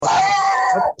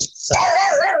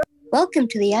Welcome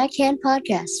to the EyeCan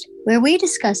podcast, where we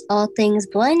discuss all things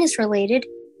blindness related.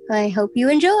 I hope you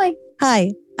enjoy.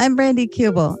 Hi, I'm Brandy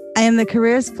Kubel. I am the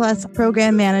Careers Plus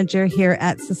Program Manager here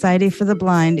at Society for the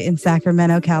Blind in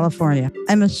Sacramento, California.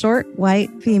 I'm a short, white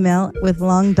female with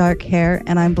long, dark hair,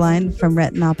 and I'm blind from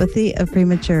retinopathy of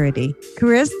prematurity.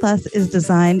 Careers Plus is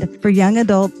designed for young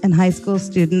adult and high school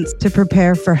students to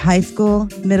prepare for high school,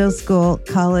 middle school,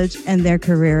 college, and their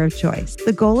career of choice.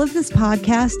 The goal of this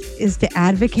podcast is to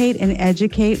advocate and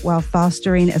educate while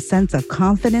fostering a sense of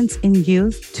confidence in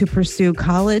youth to pursue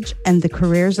college and the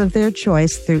careers of their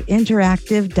choice through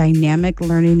interactive, dynamic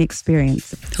learning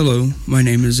experiences. Hello, my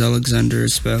name is Alexander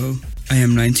Espejo. I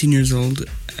am 19 years old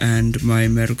and my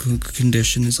medical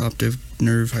condition is optic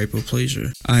nerve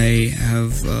hypoplasia. I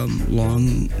have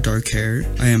long dark hair.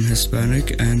 I am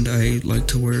Hispanic and I like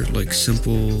to wear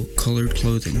simple colored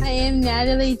clothing. I am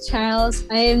Natalie Charles.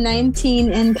 I am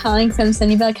 19 and calling from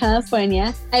Sunnyvale,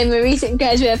 California. I am a recent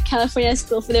graduate of California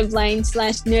School for the Blind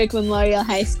 / Newark Memorial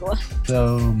High School.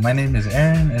 So my name is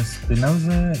Aaron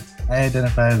Espinoza. I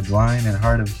identify as blind and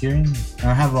hard of hearing.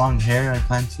 I have long hair. I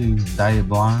plan to dye it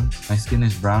blonde. My skin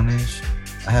is brownish.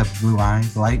 I have blue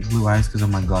eyes, light blue eyes because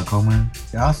of my glaucoma.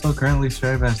 I also currently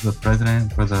serve as the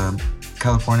president for the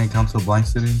California Council of Blind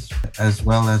Students, as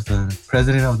well as the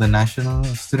president of the National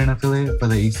Student Affiliate for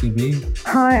the ECB.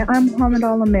 Hi, I'm Mohamed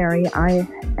Alameri. I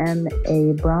am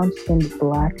a brown-skinned,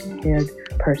 black-haired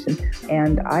person,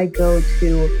 and I go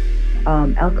to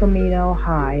El Camino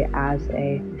High as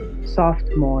a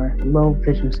sophomore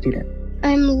low-vision student.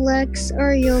 I'm Lex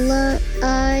Ariola.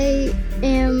 I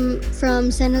am from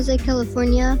San Jose,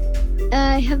 California.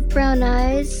 I have brown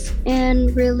eyes and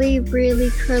really,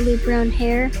 really curly brown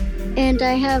hair. And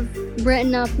I have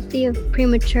retinopathy of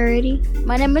prematurity.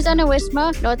 My name is Anna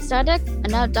Wisma Nordstadak,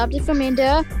 and I'm adopted from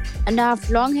India. And I have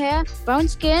long hair, brown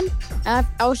skin, I have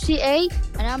LCA,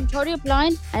 and I'm totally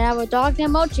blind, and I have a dog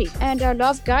named Mochi, and I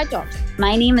love guide dogs.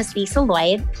 My name is Lisa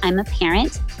Lloyd. I'm a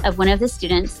parent of one of the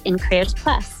students in Careers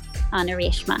Plus, Anna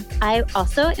Reshma. I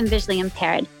also am visually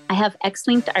impaired. I have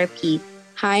X-linked RP.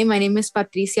 Hi, my name is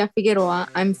Patricia Figueroa.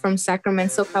 I'm from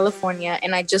Sacramento, California,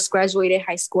 and I just graduated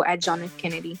high school at John F.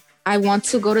 Kennedy. I want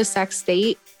to go to Sac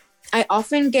State. I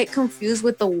often get confused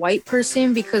with the white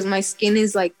person because my skin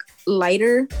is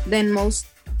lighter than most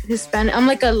Hispanic. I'm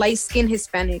a light-skinned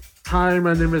Hispanic. Hi,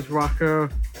 my name is Rocco.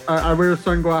 I wear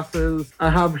sunglasses.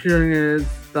 I have hearing aids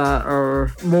that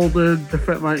are molded to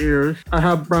fit my ears. I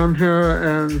have brown hair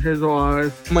and hazel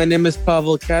eyes. My name is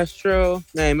Pavel Castro.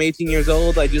 I am 18 years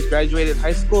old. I just graduated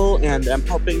high school and I'm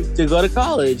hoping to go to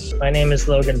college. My name is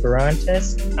Logan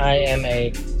Barantes. I am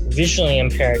a visually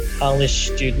impaired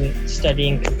college student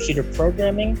studying computer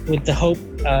programming with the hope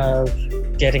of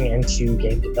getting into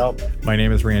game development. My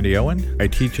name is Randy Owen. I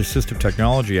teach assistive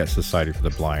technology at Society for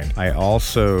the Blind. I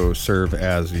also serve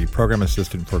as the program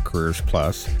assistant for Careers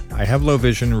Plus. I have low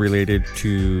vision related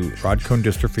to rod cone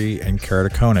dystrophy and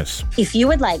keratoconus. If you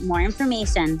would like more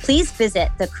information, please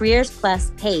visit the Careers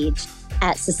Plus page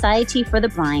at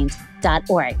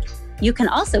societyfortheblind.org. You can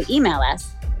also email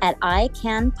us at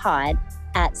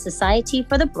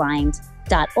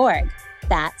EyeCanPod@societyfortheblind.org.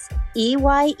 That's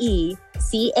EYECANPOD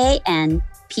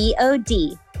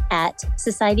at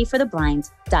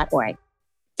societyfortheblind.org.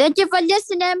 Thank you for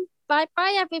listening.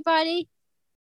 Bye-bye, everybody.